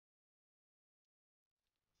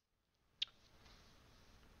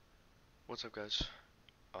What's up, guys?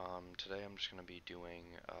 Today I'm just going to be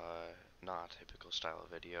doing not a typical style of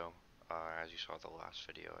video. As you saw, the last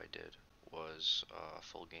video I did was a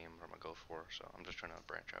full game from a GoFor, so I'm just trying to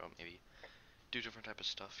branch out, maybe do different type of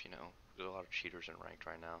stuff, you know. There's a lot of cheaters in ranked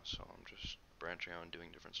right now, so I'm just branching out and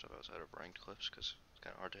doing different stuff outside of ranked clips, because it's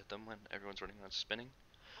kind of hard to hit them when everyone's running around spinning.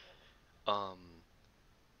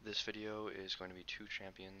 This video is going to be 3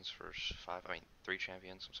 champions, first 5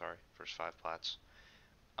 plats.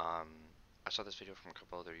 I saw this video from a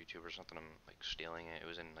couple other YouTubers, not that I'm like stealing it, it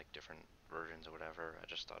was in like different versions or whatever. I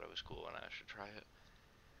just thought it was cool and I should try it.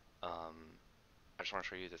 I just want to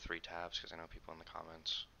show you the 3 tabs because I know people in the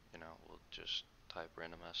comments, you know, will just type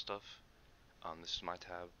random ass stuff. This is my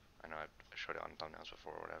tab. I know I showed it on thumbnails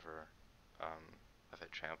before or whatever. I've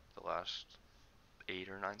hit champ the last 8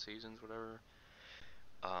 or 9 seasons, whatever.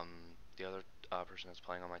 The other person that's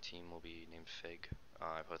playing on my team will be named Fig.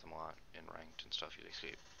 I play with him a lot in ranked and stuff. He's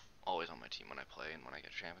basically always on my team when I play and when I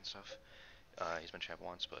get champ and stuff. He's been champ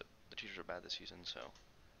once, but the cheaters are bad this season, so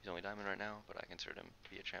he's only diamond right now, but I consider him to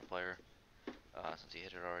be a champ player since he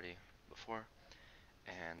hit it already before.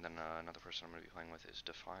 And then another person I'm going to be playing with is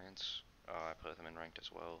Defiance. I play with him in ranked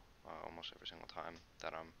as well, almost every single time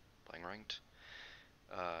that I'm playing ranked.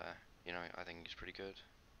 You know, I think he's pretty good.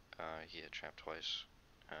 He hit champ twice,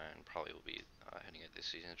 and probably will be hitting it this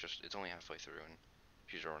season. It's only halfway through, and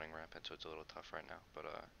she's running rampant, so it's a little tough right now. But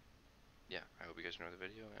yeah, I hope you guys enjoy the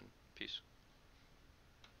video, and peace.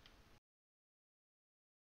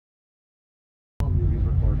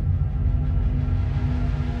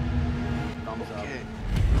 Okay.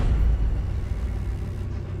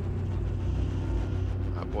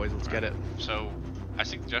 Boys, let's get it. So, I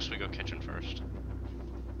suggest we go kitchen first.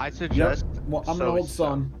 I suggest. Yep. Well, I'm gonna hold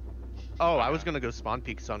Sun. Oh, I was gonna go spawn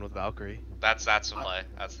peak Sun with Valkyrie. That's the play.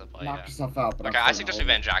 That's the play. Knock yourself out. But okay, I suggest we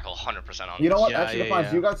Van Jackal 100% on. You know what? Yeah, Actually,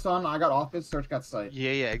 yeah. You got Sun. I got office. Srch got sight.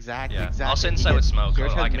 Yeah, exactly. Yeah. Exactly. I'll sit inside with smoke. Srch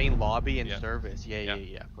I has can... main lobby and service. Yeah.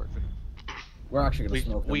 Perfect. We're actually gonna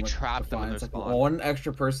smoke them. We trapped them in their spawn. One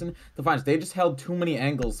extra person. Defiance. They just held too many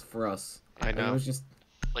angles for us. I know. It was just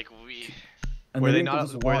like we. And were they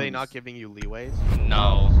not giving you leeways?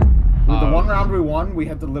 No. The one round we won, we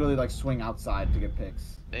had to literally like swing outside to get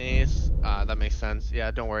picks. That makes sense.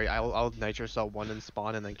 Yeah, don't worry. I'll nitro cell one in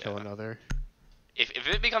spawn and then kill another. If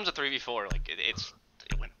it becomes a 3v4, like it's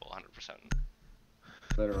winnable 100%.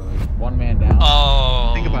 Literally, one man down.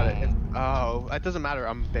 Oh. Think about it. Oh, it doesn't matter.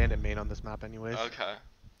 I'm bandit main on this map anyways. Okay.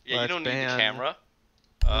 Yeah, you don't need the camera.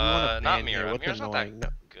 Not mirror. Mirror's not that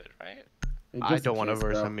good, right? I don't want to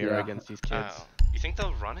verse a mirror against these kids. Oh. You think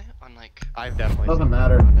they'll run it on like? I definitely. Doesn't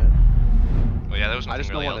matter. Well, yeah, there was nothing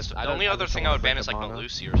really else. The only other thing I would ban is like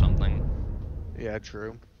Melusi or something. Yeah,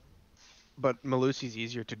 true. But Melusi's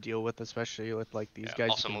easier to deal with, especially with like these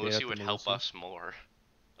guys. Also, Melusi would help us more.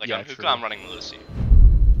 Like yeah, on Hookah, I'm running Melusi.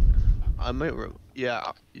 I might.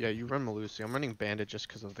 Yeah, you run Melusi. I'm running Bandit just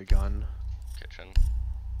because of the gun. Kitchen.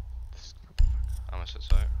 I'm gonna sit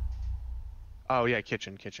side. Oh yeah,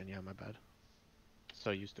 kitchen. Yeah, my bad.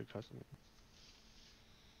 So used to custom.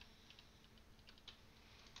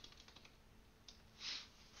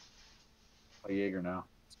 Play Jaeger now.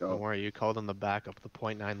 Let's go. Don't worry, you called him the backup, the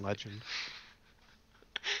 .9 legend.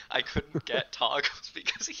 I couldn't get toggles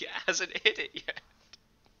because he hasn't hit it yet.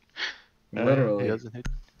 Literally. He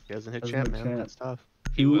hasn't hit champ, man. That's tough.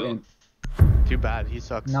 He will. Too bad. He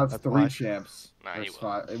sucks. Now it's That's 3 why. champs. Nah,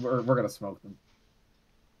 he will. We're gonna smoke them.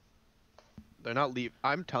 They're not leave.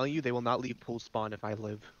 I'm telling you, they will not leave pool spawn if I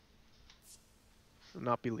live. Will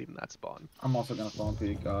not be leaving that spawn. I'm also gonna phone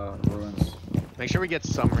peek ruins. Make sure we get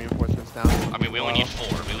some reinforcements down. I mean, we only need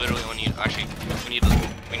 4. We literally only need. Actually, we need 6.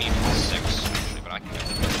 Actually, but I can get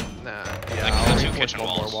them. Nah. Yeah, Yeah. like the 2 kitchen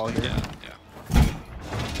walls. Wall here. Yeah.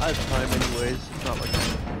 I have time anyways. It's not like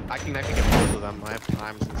I can get both of them. I have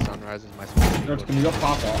time since sunrise is my spawn. Srch, can you go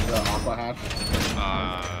pop off the aqua hatch?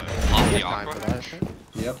 Off the time aqua for that hatch? shit.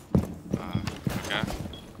 Yep. Okay.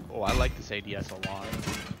 Oh, I like this ADS a lot.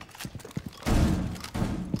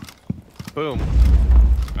 Boom.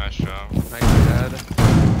 Nice job. Nice head.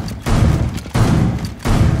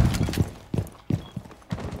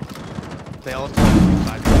 They all spawn on the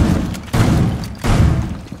side.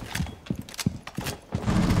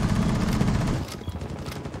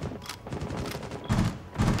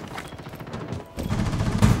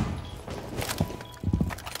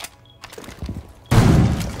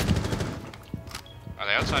 Are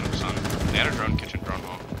they outside of the sun? They had a drone kitchen, drone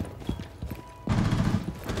home.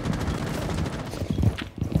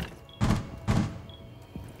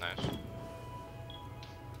 Nice.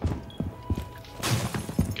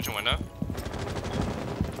 Kitchen window.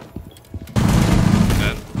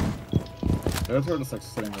 Dead. Those are just like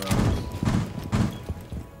sitting around.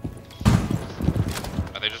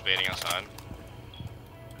 just baiting outside.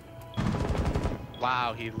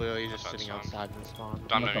 Wow, he literally just Outside sitting spawn. outside in the spawn.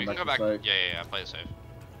 Done, gonna you come can go back back. to site. Yeah, play it safe.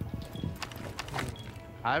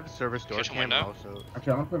 I have service door Kitchen cam window? also.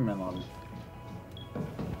 Actually, I'm gonna put him in lobby.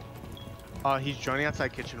 He's joining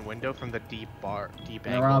outside kitchen window from the deep And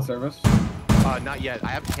around angle. service. Not yet. I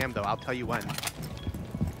have cam though. I'll tell you when.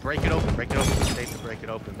 Break it open. Break it open. It's safe to break it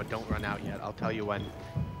open, but don't run out yet. I'll tell you when.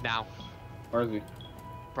 Now. Where is he?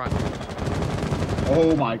 Front.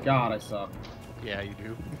 Oh my god, I suck. Yeah, you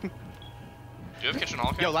do. Do you have kitchen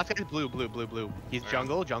hall cam? Yo, last guy's blue. He's Okay.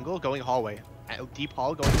 jungle, going hallway. Deep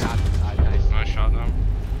hall, going back inside. Nice. Nice shot though.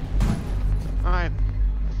 Alright.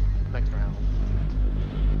 Next round.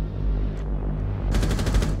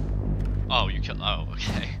 Oh, you killed. Oh,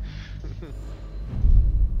 okay.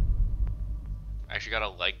 I actually got a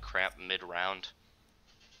leg cramp mid-round.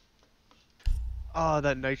 Oh,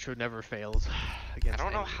 that nitro never fails. I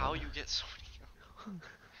don't know how you get so many.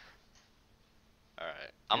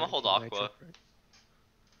 Alright, I'm gonna hold Aqua.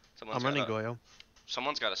 I'm running Goyo.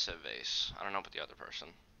 Someone's got a Civ Ace. I don't know about the other person.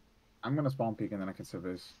 I'm gonna spawn peek and then I can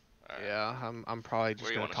service. Alright. Yeah, I'm probably just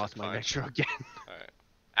Where you gonna wanna toss sit, my Fine? nitro again. Alright.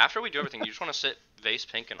 After we do everything, you just want to sit Vase,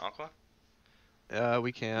 Pink, and Aqua?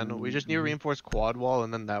 We can. We just need to reinforce quad wall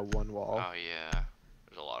and then that one wall. Oh yeah.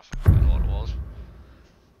 There's a lot of walls.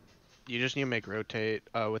 You just need to make rotate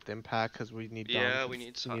with impact because we need. Yeah, Dom, we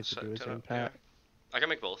need he needs to do his setup, impact. yeah. I can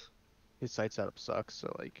make both. His site setup sucks,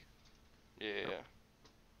 so like. Yeah.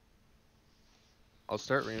 I'll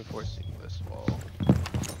start reinforcing this wall.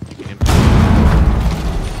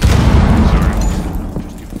 Sorry.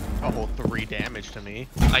 A whole 3 damage to me.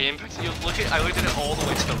 I impacted you. I looked at it all the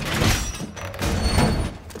way to the right.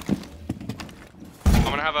 I'm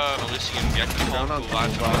gonna have a Elysian get called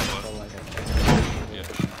Yeah.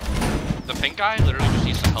 The pink guy literally just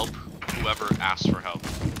needs to help whoever asks for help.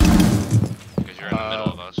 Because you're in the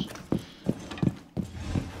middle of us.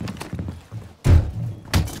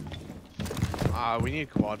 We need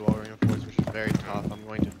quad wall reinforce, which is very tough. I'm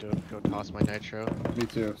going to go toss my nitro. Me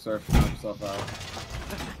too. Surf himself out.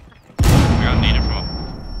 I got needed from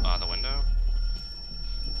the window.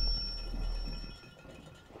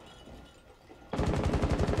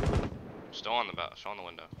 Still on the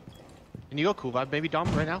window. Can you go cool vibe maybe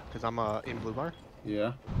Dom right now? Cause I'm in blue bar.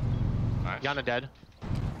 Yeah. Nice. Yana dead.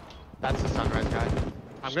 That's the sunrise guy.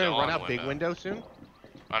 I'm Still gonna run on out big window soon.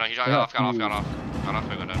 Oh no, he got off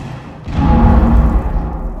big window.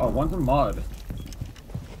 Oh, one's in mud.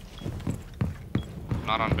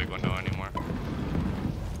 Not on big window anymore.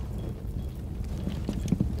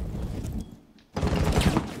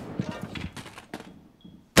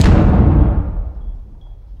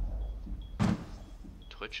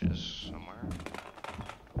 Twitch is somewhere.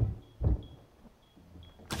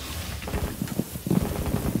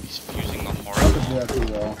 He's fusing the That's a horrible. VIP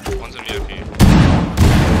wall. One's in VIP. If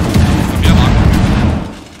you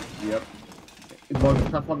have Yep. It's bugging.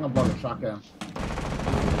 Try fucking up bugging. Shotgun.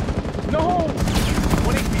 No!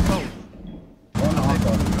 1 HP both. One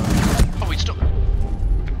Aqua. oh, we still.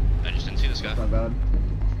 I just didn't see this guy. That's not bad.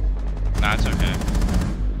 Nah, it's okay.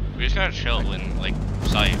 We just gotta chill when, like,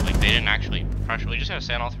 sight. Like, they didn't actually pressure. We just gotta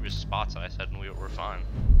stand all through his spots, I said, and we're fine.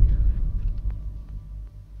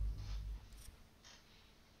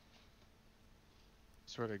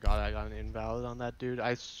 Swear to God, I got an invalid on that dude.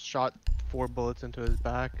 I shot 4 bullets into his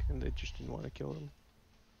back, and they just didn't want to kill him.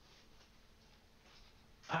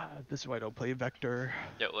 This is why I don't play Vector.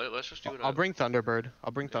 Yeah, let's just do it. I'll bring Thunderbird.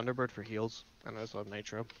 I'll bring Thunderbird for heals, and I also have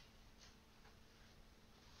Nitro.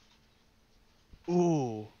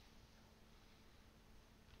 Ooh.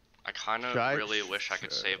 I kind of really wish I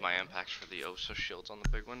could save my impacts for the OSA shields on the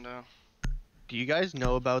big window. Do you guys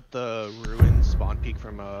know about the ruined spawn peak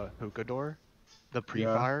from Hookah Door? The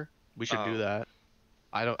pre-fire? Yeah. We should do that.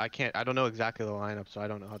 I don't know exactly the lineup, so I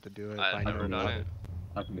don't know how to do it. I've never done it.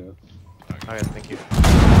 I can do it. Alright, thank you.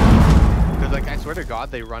 Because, like, I swear to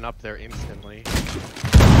God, they run up there instantly.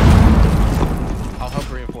 I'll help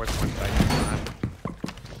reinforce one side this time.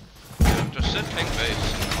 Just sit pink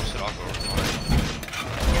base and I'll sit Aqua over fine.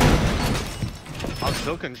 I'll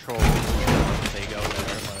still control once they go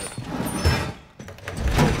there, but...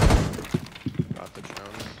 Got the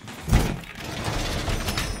drones.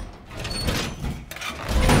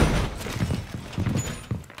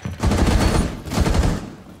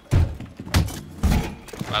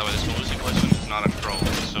 By the way, this Melusi placement is not a troll,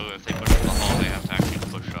 so if they push up the hall, they have to actually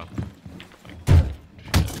push up. Like,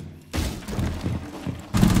 shit.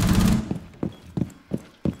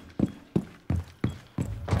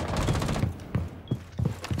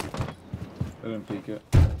 I didn't peek it.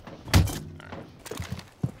 Alright.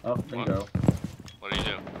 Oh, bingo. What do you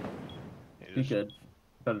do? Peek it.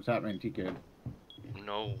 Try to tap me and TK.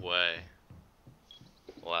 No way.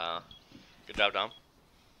 Wow. Good job, Dom.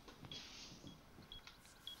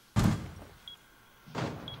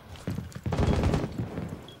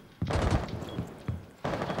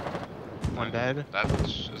 One dead.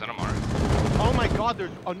 Is that Amari? Oh my god, there's.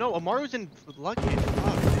 Oh no, Amaru's in luggage.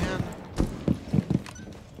 Oh man.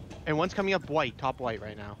 And one's coming up white, top white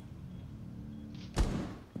right now.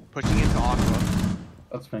 Pushing into Aqua.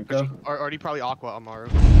 That's Finko. Already probably Aqua, Amaru.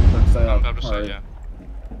 I'm about to say, yeah.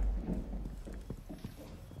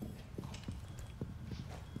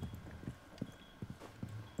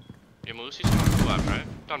 Yeah, Melusi's not too left, right?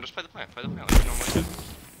 Dom, just play the plan. Play the plan like you normally do.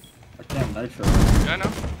 I can't nitro. Yeah, I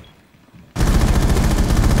know.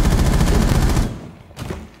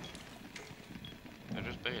 They're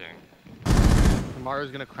just baiting.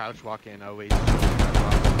 Amaru's gonna crouch walk in. Oh wait.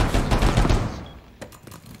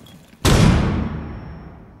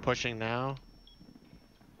 Pushing now.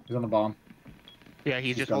 He's on the bomb. Yeah,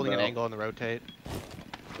 he's just holding an out. angle on the rotate.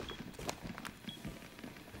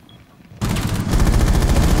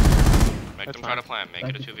 Make That's them try to plan. Make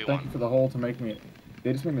it a 2v1. Thank you for the hole to make me.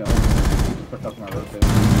 They just made me a hole. Just put up my rotate.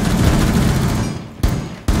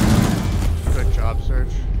 Good job,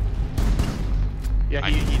 Srch. Yeah,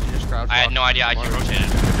 he just crouch I had walked no idea I Amaru. rotated.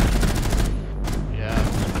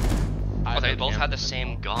 Yeah. Oh, they both had the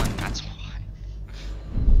same gun. That's why.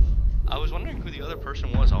 I was wondering who the other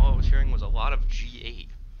person was. All I was hearing was a lot of G8.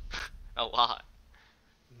 A lot.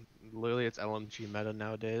 Literally, it's LMG meta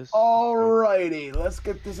nowadays. Alrighty, let's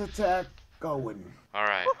get this attack going.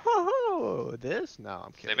 Alright. Oh, this? No,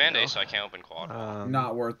 I'm kidding. They banned no. A, so I can't open quad.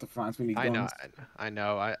 Not worth the fines. We need I guns. know. I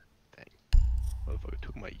know. Dang. Motherfucker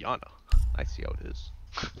took my Yana. I see how it is.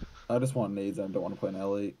 I just want nades. I don't want to play an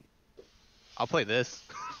L8. I'll play this.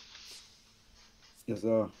 Yes,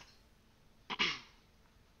 sir.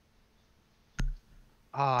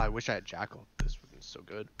 Ah, I wish I had Jackal. This would be so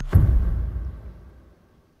good.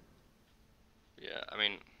 Yeah, I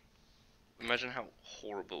mean, imagine how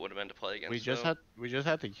horrible it would have been to play against. We just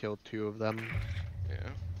had to kill 2 of them. Yeah.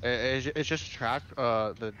 It's just trash.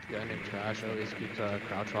 The guy named Trash always keeps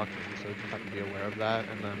crouch walking, so we just have to be aware of that.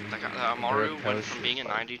 And then That guy, Amaru Derek went Coast from being is a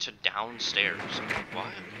 90 to downstairs. What?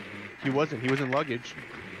 He wasn't. He was in luggage.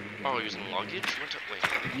 Oh, he was in luggage?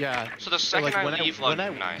 Wait. Yeah. So the second I leave,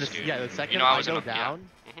 nice, dude. Yeah, the second You know, I was go in a, down.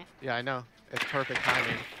 Yeah. Yeah, I know. It's perfect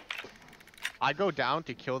timing. I go down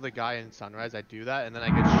to kill the guy in Sunrise. I do that, and then I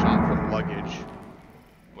get shot from luggage.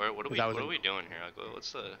 What are we doing here? Like,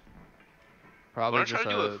 what's the? Probably Wanna just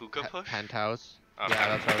try to do a hookah push? penthouse. Okay. Yeah,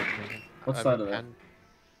 that's what I was thinking. What side of that?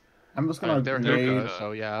 I'm just gonna They're nade. hookah,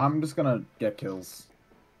 so yeah. I'm just gonna get kills.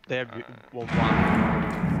 They have well,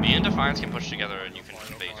 one. Me and Defiance can push together, and you can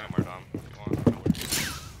bait somewhere, Dom. If you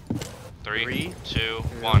want. 3, 2,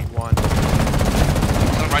 1. One.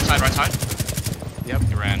 Right side. Yep.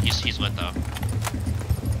 He ran. He's lit though.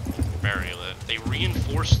 Very lit. They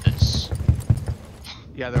reinforced this.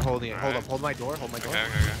 Yeah, they're holding it. Alright. Hold my door. Hold my door. Okay.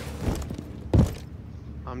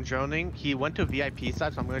 I'm droning. He went to VIP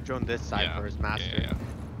side, so I'm gonna drone this side first. Master.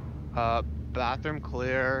 Yeah. Bathroom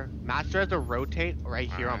clear. Master has to rotate right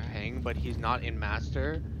here on ping, but he's not in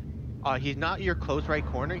master. He's not your close right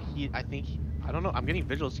corner. I don't know. I'm getting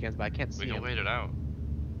visual scans, but I can't see We can him. wait it out.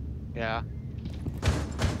 Yeah.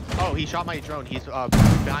 Oh, he shot my drone. He's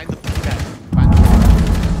behind the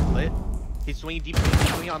lit. He's swinging deep,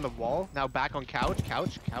 swinging on the wall. Now back on couch.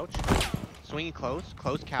 Swinging close,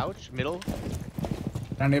 couch, middle.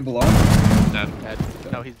 Can I nade below? Dead. Dead.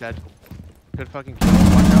 No, he's dead. Good fucking kill.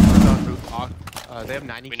 Watch out for the roof. They have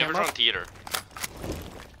 90 We cam never up. drawn theater.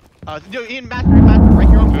 No, in master, right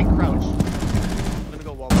here on pink crouch. I'm gonna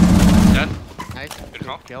go wall. Dead. Nice. Good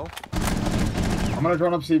call. Kill. I'm gonna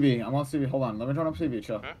drone up CB. I'm on CB. Hold on. Let me drone up CB,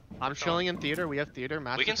 chill. Okay. I'm chilling in theater. We have theater.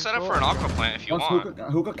 Master We can set up control. for an aqua plant if you Once want.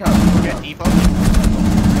 hookah couch. Get defo.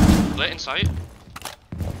 Lit in sight.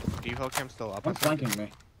 Defo cam still up. One's flanking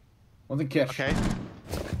me. One's in kitchen. Okay.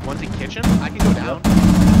 One's in kitchen. I can go down.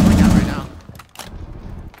 I'm going down right now.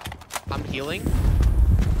 I'm healing.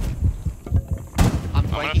 I'm I'm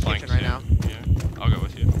gonna flanking flank kitchen right too. now. Yeah. I'll go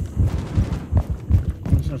with you.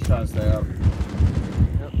 I'm just gonna try to stay up.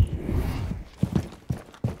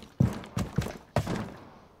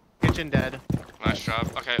 Kitchen dead. Nice job.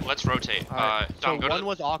 Okay, let's rotate. Alright, Dom, so go to one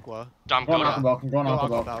was Aqua. Dom, Going go off the to. balcony. Going off the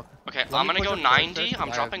Aqua balcony. Balk. Okay, Let I'm me gonna go push up 90. first,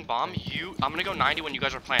 I'm I dropping have- bomb. I'm gonna go 90 when you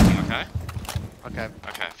guys are planting. Okay. Okay.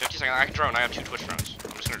 Okay. 50 seconds. I can drone. I have 2 Twitch drones.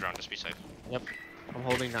 I'm just gonna drone. Just be safe. Yep. I'm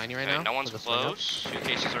holding 90 right Okay. now. No one's for the swing up. close. 2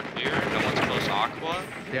 cases are clear. No one's close. Aqua.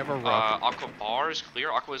 They have a rough. Aqua bar is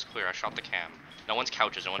clear. Aqua is clear. I shot the cam. No one's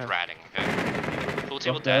couches. No one's Okay. ratting. Okay. Pool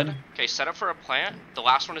table Look dead. dead. Okay, set up for a plant. The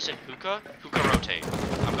last one is in hookah. Hookah rotate.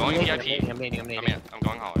 I'm going VIP. I'm nading. I'm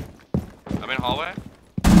going hallway. I'm in hallway.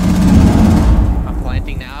 I'm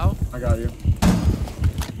planting now. I got you.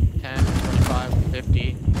 10, 25,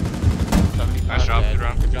 50, 75. Nice job, dead. good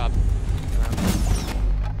round. Good job.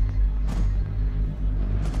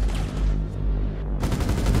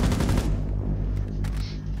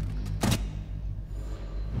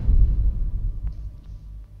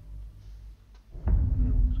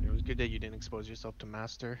 It was good that you didn't expose yourself to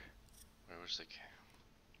master. Where was the cam?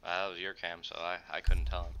 That was your cam, so I couldn't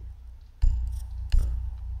tell him.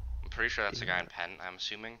 I'm pretty sure that's the guy in pen, I'm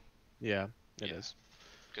assuming. Yeah, it Yeah. is.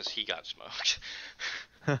 Because he got smoked.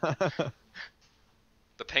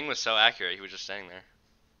 The ping was so accurate, he was just staying there.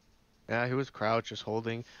 Yeah, he was crouched, just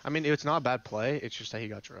holding. I mean, it's not a bad play. It's just that he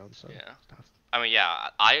got drone, so. Yeah. It's tough. I mean, yeah,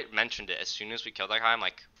 I mentioned it as soon as we killed that guy. I'm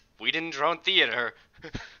like, we didn't drone theater.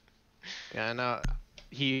 Yeah, and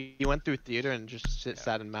he went through theater and just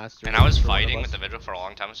sat in master. And I was for one of fighting us. with the vigil for a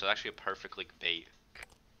long time, so it's actually a perfect like bait.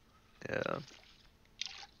 Yeah.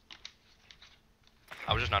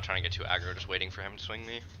 I was just not trying to get too aggro, just waiting for him to swing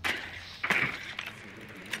me.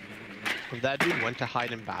 If that dude went to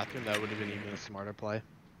hide in bathroom, that would have been even a smarter play.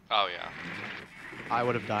 Oh yeah. I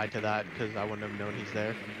would have died to that because I wouldn't have known he's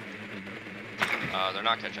there. They're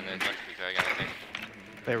not catching it. It's not gonna be again, I think.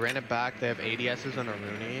 They ran it back. They have ADSs on a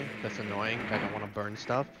Rooney. That's annoying. I don't want to burn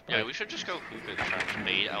stuff. Yeah, we should just go hookah to try and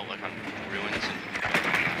bait out like on ruins and.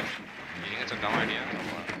 You think it's a dumb idea?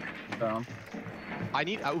 Down. I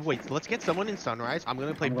need. Wait. Let's get someone in sunrise. I'm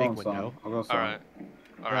gonna play I'm big going window. Sun. I'll go Sun. Alright.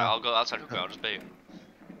 Alright, Yeah. I'll go outside hookah. I'll just bait.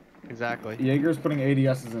 Exactly. Jaeger's putting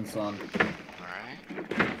ADSs in Sun.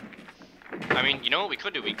 Alright. I mean, you know what we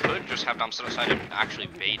could do? We could just have Dom sit outside and actually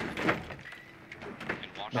bait. And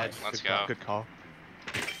watch it. Let's go. Good call.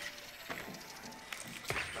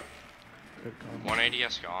 Good call. One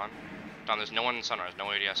ADS gone. Dom, there's no one in sunrise. No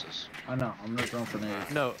ADSs. I know. I'm gonna drone for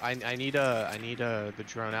nades. No, I need the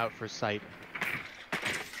drone out for sight.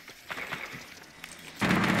 Two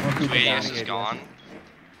People down. ADS is gone.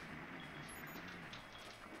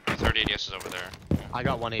 Third ADS is over there. I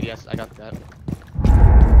got one ADS. I got that.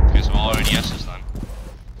 Okay, so all ADSs then.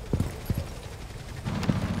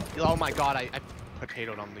 Oh my god, I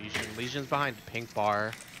potatoed on Legion. Legion's behind pink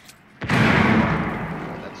bar.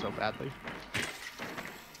 That's so badly.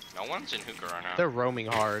 No one's in hookah right now. They're roaming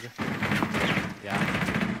hard.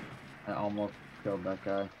 Yeah. I almost killed that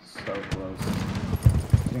guy. So close.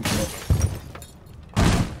 Getting close.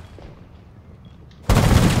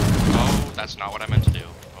 Oh, that's not what I meant to do.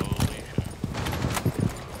 Holy shit.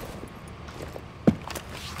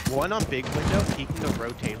 One on big window, peeking the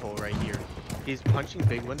rotate hole right here. He's punching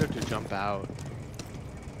big window to jump out.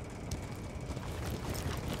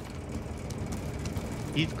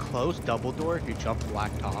 He's closed double door if you jump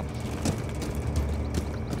black top.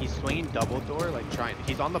 He's swinging double door, like trying.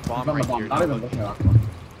 He's on the bomb He's on right the bomb. here. Not even looking at that one.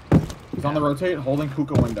 He's on the rotate, holding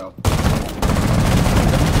hookah window.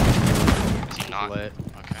 Is he not? Lit.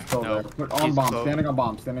 Okay. Still No, there. But on he's bomb. close. Standing on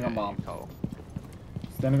bomb. Standing on Yeah, bomb. you call.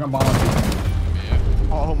 Standing on bomb.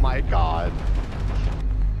 Oh my god.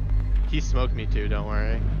 He smoked me too, don't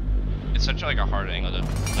worry. It's such like a hard angle to,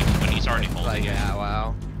 like when he's already holding Like, it. yeah,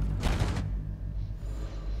 wow.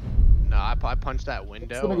 No, I punched that window.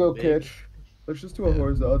 It's gonna go big. pitch. Let's just do a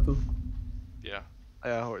horizontal. Yeah.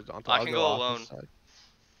 Yeah, horizontal. I I'll can go alone. office side.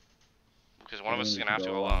 Because one of us is need gonna to Mm, have to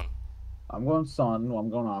go go alone. alone. I'm going Sun. I'm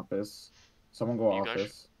going office. Someone go You guys-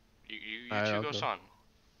 office. You Alright, two I'll go go. sun.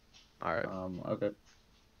 Alright. Okay.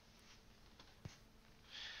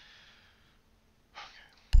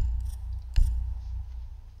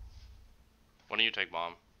 One of you take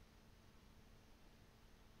bomb.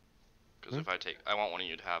 Because if I want one of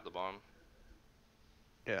you to have the bomb.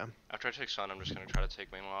 Yeah. After I take sun, I'm just gonna try to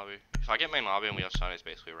take main lobby. If I get main lobby and we have sun, it's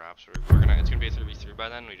basically wraps. It's gonna be a 3v3 by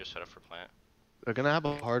then. We just set up for plant. They're gonna have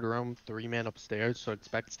a hard roam 3-man upstairs, so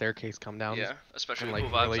expect staircase come down. Yeah, especially And with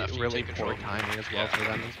like cool vibes really, after you really take poor control. timing as well Yeah. for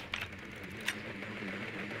them.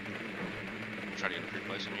 Try to get a free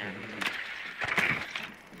place in here.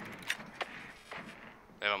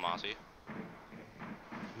 They have a Mossy.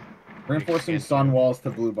 Reinforcing Sun walls to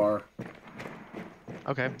blue bar.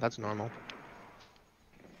 Okay, that's normal.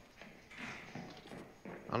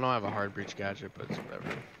 I don't know I have a hard breach gadget, but it's whatever.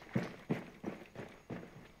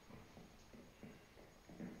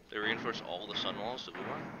 They reinforce all the sun walls to blue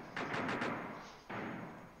bar.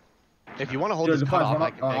 If you want to hold Dude, this cut Defiance, off, run I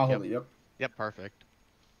up. can I'll take hold him. it. Yep. Yep, perfect.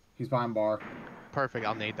 He's behind bar. Perfect,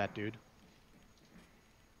 I'll nade that dude.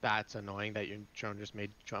 That's annoying that your drone just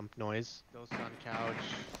made jump noise. Go sun couch.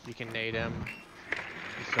 You can nade him.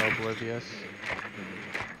 He's so oblivious.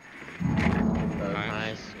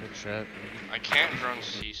 Nice, good shit. I can't drone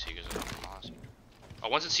CC because it's open Moz. Oh,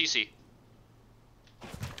 one's at CC.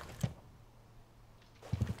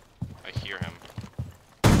 I hear him.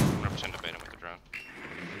 I'm 100% debate him with the drone.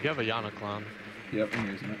 You have a Yana clone. Yep, I'm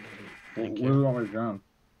using it. Thank Where do you want me to drone?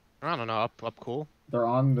 I don't know, up cool. They're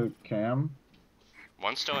on the cam.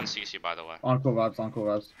 One's still in CC, by the way. On cool vibes, on cool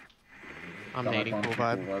vibes. I'm Got my nading phone, cool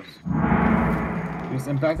vibe. vibes. He's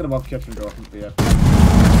impacted above kitchen door from BF.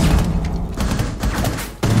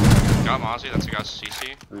 Got Mozzie, that's a guy's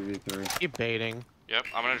CC. 3v3. Keep baiting. Yep,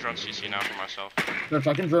 I'm gonna drone CC now for myself. Srch,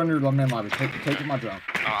 I can drone your main lobby. Take my drone.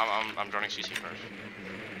 I'm droning CC first.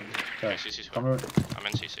 Okay. CC's Come clear. over. I'm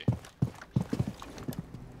in CC.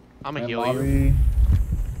 I'm a Main heal you. lobby.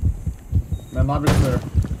 Main lobby clear.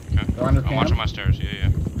 Okay. They're under I'm cam. watching my stairs, yeah.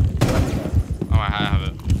 They're under cam. Oh, I have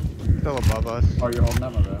it. Still above us. Oh, you're holding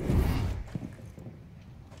that, my bad.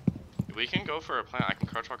 We can go for a plan. I can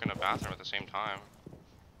crouch walk in the bathroom at the same time.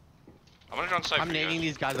 I'm gonna drone site I'm for you nading guys.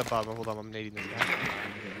 these guys above. Hold on, I'm nading this guy.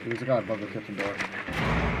 There's a guy above the kitchen door.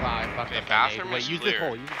 Wow, I fucked Okay, up. bathroom Wait, is use clear. this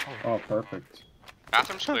hole. Use this hole. Oh, perfect.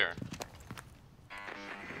 Bathroom's clear.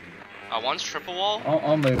 One's triple wall.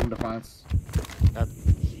 I'll nade in defiance. That,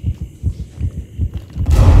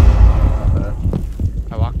 Okay.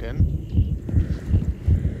 I walked in.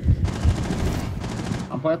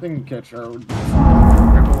 I'm planting kitchen.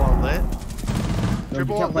 Triple wall lit.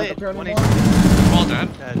 Triple wall lit. 1 HP. Wall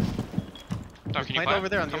dead. Dead. Dom, can you Plant plant? over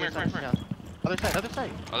there on the Come other here, side. come here. Yeah. Other side, other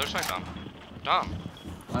side. Other side, Dom. Dom.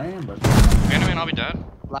 I am, but. Enemy and I'll be dead.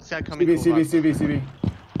 Last guy coming. CV, cool CV, vibe. CV, CV.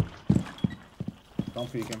 Don't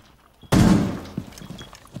peek him.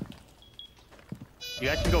 You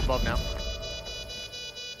guys can go above now.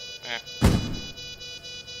 Eh.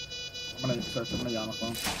 I'm gonna search. I'm gonna Yana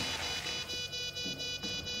phone.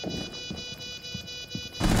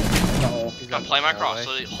 No. He's I'm up playing my that cross.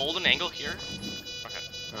 way. So hold an angle here. Okay.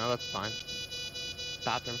 No, that's fine.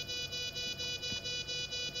 Bathroom.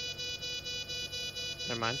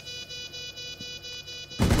 Never mind.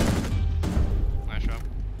 Nice job.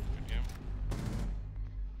 Good game.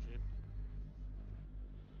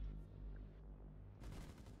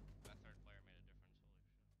 That third player made a difference.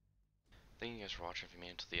 Thank you guys for watching. If you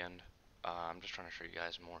made it to the end. I'm just trying to show you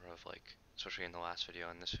guys more of like, especially in the last video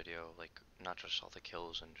and this video, like not just all the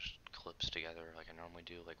kills and just clips together like I normally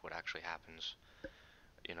do, like what actually happens,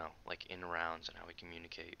 you know, like in rounds and how we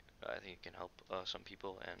communicate. I think it can help some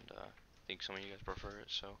people, and I think some of you guys prefer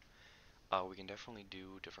it. So we can definitely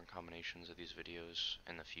do different combinations of these videos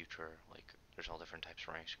in the future. Like there's all different types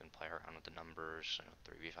of ranks you can play around with the numbers, you know,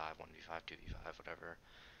 3v5, 1v5, 2v5, whatever,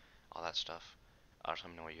 all that stuff. Just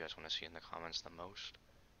let me know what you guys want to see in the comments the most.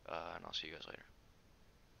 And I'll see you guys later.